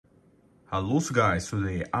Hello guys,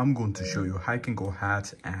 today I'm going to show you how you can go ahead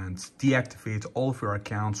and deactivate all of your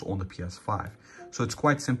accounts on the PS5. So it's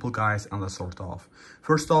quite simple guys, and let's start off.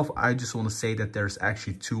 First off, I just want to say that there's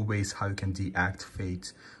actually two ways how you can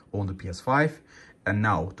deactivate on the PS5. And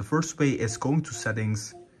now the first way is going to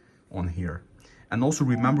settings on here. And also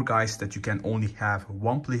remember guys that you can only have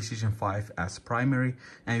one PlayStation 5 as primary,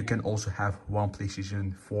 and you can also have one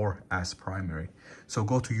PlayStation 4 as primary. So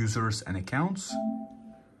go to users and accounts.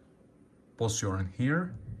 Once you're in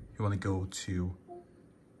here, you want to go to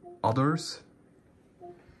others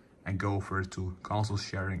and go over to console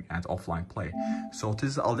sharing and offline play. So this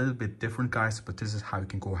is a little bit different guys, but this is how you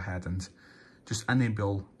can go ahead and just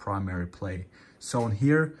enable primary play. So in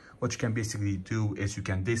here, what you can basically do is you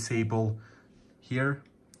can disable here,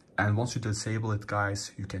 and once you disable it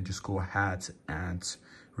guys, you can just go ahead and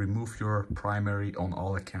remove your primary on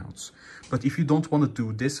all accounts. But if you don't want to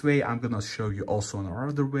do this way, I'm gonna show you also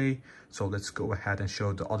another way. So let's go ahead and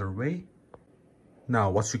show the other way. Now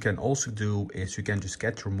what you can also do is you can just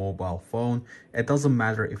get your mobile phone. It doesn't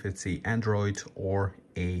matter if it's a Android or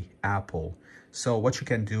a Apple. So what you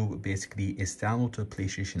can do basically is download the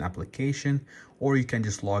PlayStation application, or you can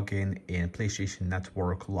just log in PlayStation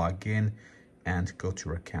Network, log in and go to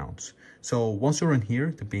your accounts. So once you're in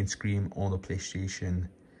here, the main screen on the PlayStation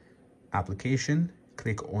application,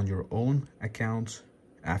 click on your own account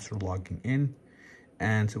after logging in,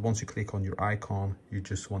 and once you click on your icon, you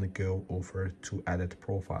just want to go over to edit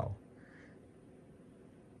profile.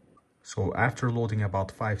 So after loading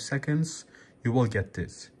about 5 seconds, you will get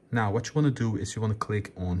this. Now what you want to do is you want to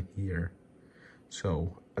click on here.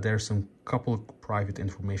 So there's some couple of private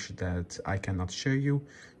information that I cannot show you,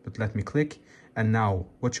 but let me click. And now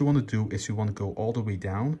what you want to do is you want to go all the way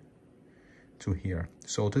down to here.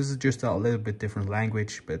 So this is just a little bit different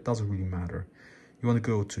language, but it doesn't really matter. You want to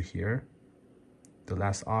go to here, the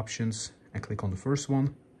last options, and click on the first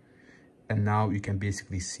one. And now you can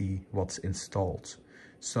basically see what's installed.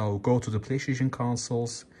 So go to the PlayStation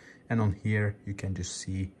consoles, and on here you can just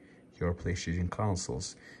see your PlayStation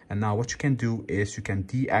consoles. And now what you can do is you can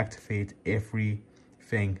deactivate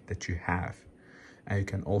everything that you have, and you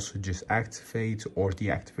can also just activate or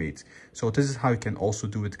deactivate. So this is how you can also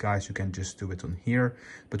do it guys. You can just do it on here,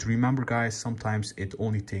 but remember guys, sometimes it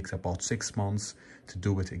only takes about 6 months to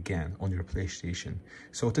do it again on your PlayStation.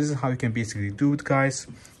 So this is how you can basically do it guys,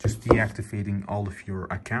 just deactivating all of your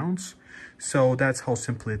accounts. So that's how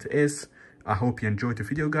simple it is. I hope you enjoyed the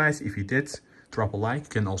video guys. If you did, drop a like. You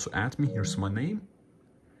can also add me. Here's my name,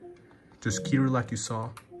 just Kiri, like you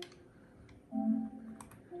saw.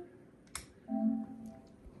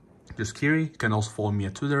 Just Kiri. You can also follow me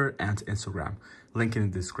on Twitter and Instagram, link in the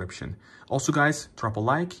description. Also guys, drop a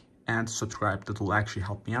like and subscribe. That will actually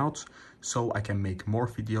help me out so I can make more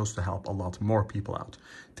videos to help a lot more people out.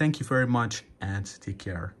 Thank you very much and take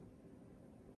care.